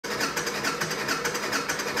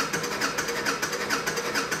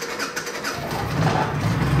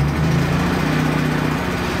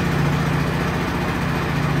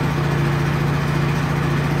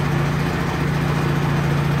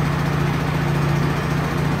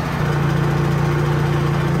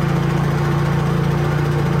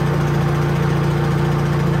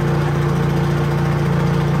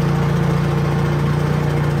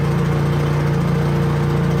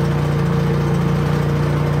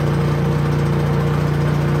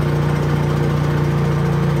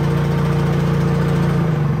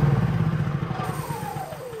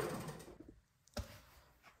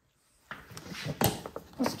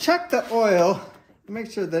oil,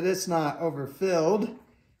 make sure that it's not overfilled.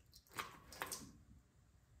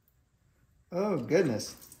 Oh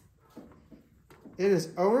goodness. It is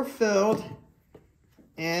overfilled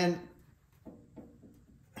and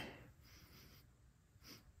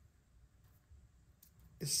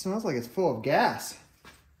it smells like it's full of gas.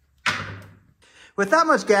 With that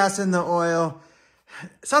much gas in the oil,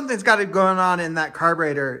 something's got it going on in that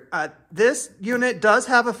carburetor. This unit does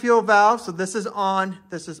have a fuel valve, so this is on,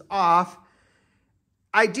 this is off.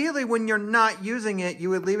 Ideally, when you're not using it, you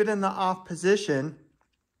would leave it in the off position.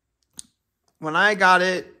 When I got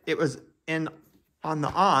it, it was on the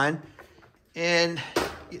on, and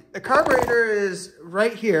the carburetor is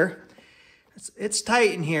right here. It's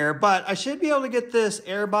tight in here, but I should be able to get this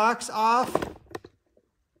air box off.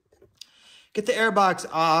 Get the air box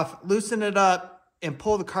off, loosen it up, and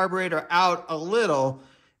pull the carburetor out a little,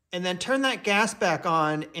 and then turn that gas back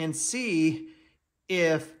on and see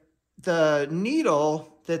if the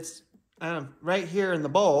needle that's right here in the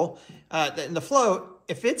bowl, in the float,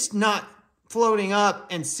 if it's not floating up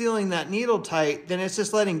and sealing that needle tight, then it's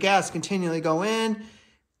just letting gas continually go in.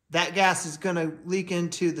 That gas is going to leak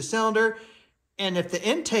into the cylinder. And if the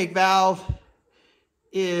intake valve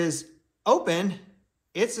is open,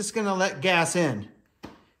 it's just going to let gas in.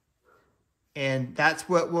 And that's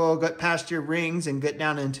what will get past your rings and get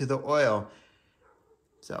down into the oil.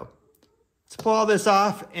 So let's pull all this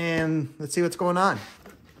off and let's see what's going on.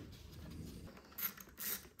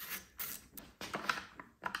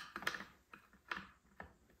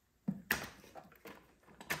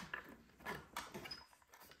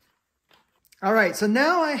 All right, so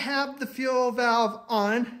now I have the fuel valve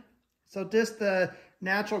on. So just the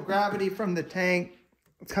natural gravity from the tank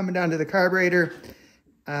coming down to the carburetor.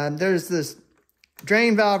 There's this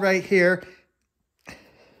drain valve right here.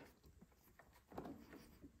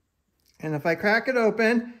 And if I crack it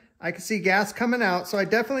open, I can see gas coming out. So I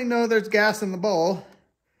definitely know there's gas in the bowl.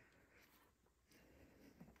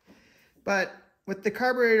 But with the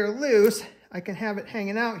carburetor loose, I can have it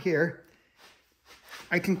hanging out here.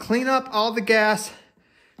 I can clean up all the gas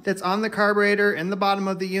that's on the carburetor in the bottom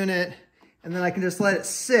of the unit, and then I can just let it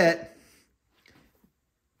sit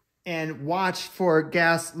and watch for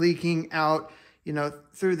gas leaking out, you know,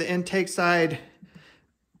 through the intake side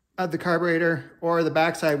of the carburetor or the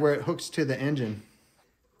back side where it hooks to the engine.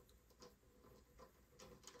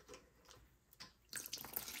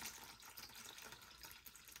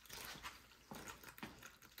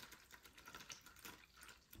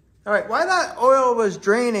 All right, while that oil was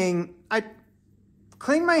draining, I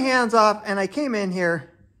cleaned my hands off and I came in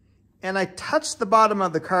here and I touched the bottom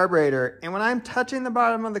of the carburetor. And when I'm touching the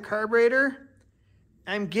bottom of the carburetor,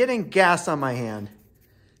 I'm getting gas on my hand.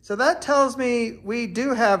 So that tells me we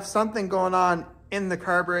do have something going on in the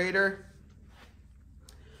carburetor.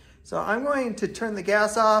 So I'm going to turn the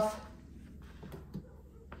gas off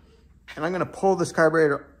and I'm going to pull this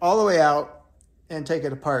carburetor all the way out and take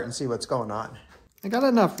it apart and see what's going on. I got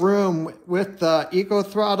enough room with the eco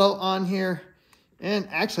throttle on here, and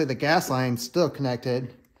actually the gas line's still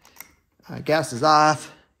connected. Gas is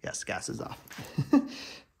off. Yes, gas is off.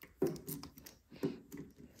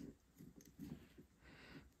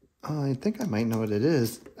 Oh, I think I might know what it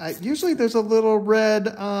is. Usually there's a little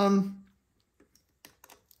red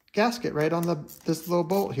gasket right on this little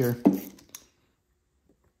bolt here.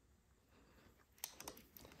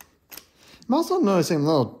 I'm also noticing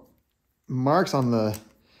little marks on the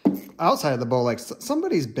outside of the bowl, like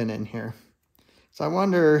somebody's been in here. So I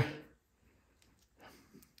wonder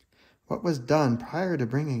what was done prior to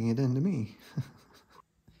bringing it into me.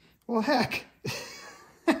 Well, heck.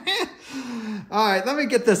 All right, let me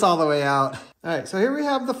get this all the way out. All right, so here we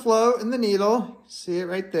have the float and the needle. See it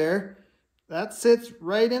right there. That sits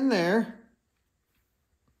right in there.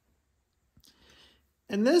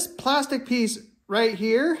 And this plastic piece right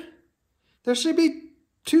here, there should be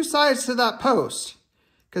two sides to that post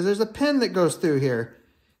because there's a pin that goes through here.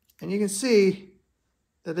 And you can see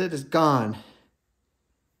that it is gone.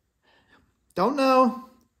 Don't know,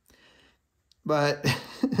 but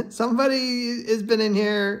somebody has been in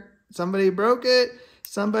here. Somebody broke it.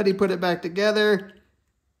 Somebody put it back together.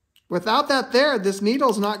 Without that there, this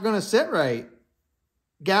needle's not going to sit right.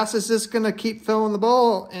 Gas is just going to keep filling the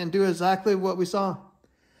bowl and do exactly what we saw.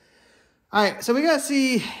 All right, so we got to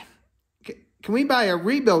see, can we buy a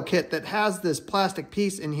rebuild kit that has this plastic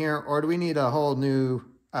piece in here, or do we need a whole new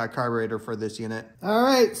carburetor for this unit? All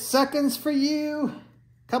right, seconds for you,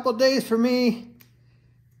 couple days for me.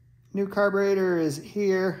 New carburetor is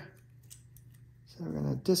here. So we're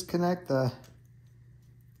gonna disconnect the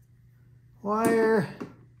wire.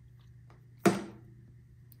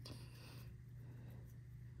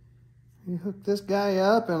 We hook this guy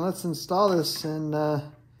up and let's install this and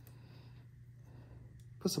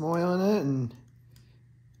put some oil in it, and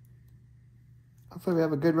hopefully we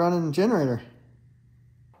have a good running generator.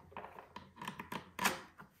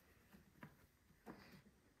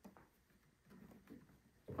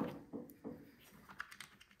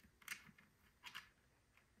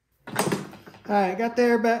 Alright, got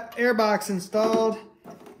the air box installed.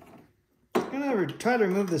 I'm gonna try to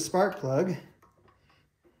remove the spark plug.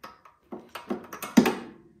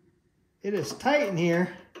 It is tight in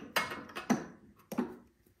here.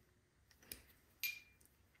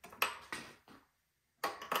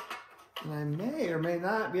 And I may or may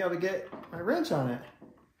not be able to get my wrench on it.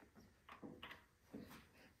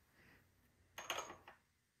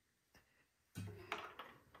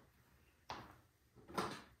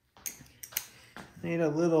 Need a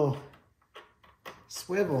little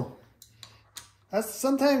swivel. That's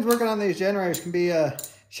sometimes working on these generators can be a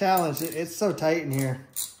challenge. It's so tight in here.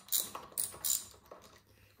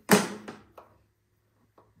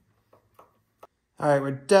 All right,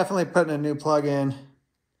 we're definitely putting a new plug in. I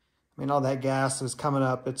mean, all that gas was coming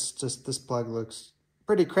up. It's just, this plug looks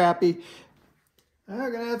pretty crappy. All right,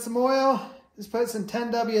 we're gonna add some oil. Just put some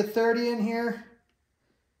 10W30 in here.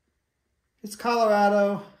 It's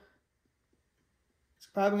Colorado. It's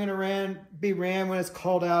probably gonna be ran when it's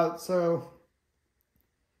cold out. So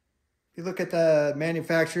if you look at the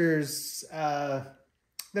manufacturer's, the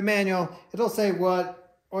manual, it'll say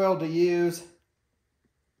what oil to use.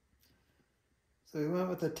 So we went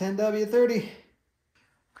with the 10W30.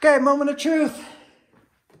 Okay, moment of truth.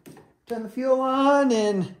 Turn the fuel on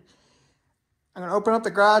and I'm gonna open up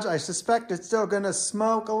the garage. I suspect it's still gonna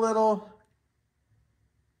smoke a little,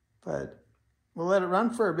 but we'll let it run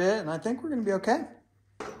for a bit and I think we're gonna be okay.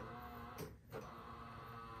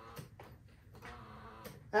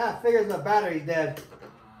 Figures the battery's dead.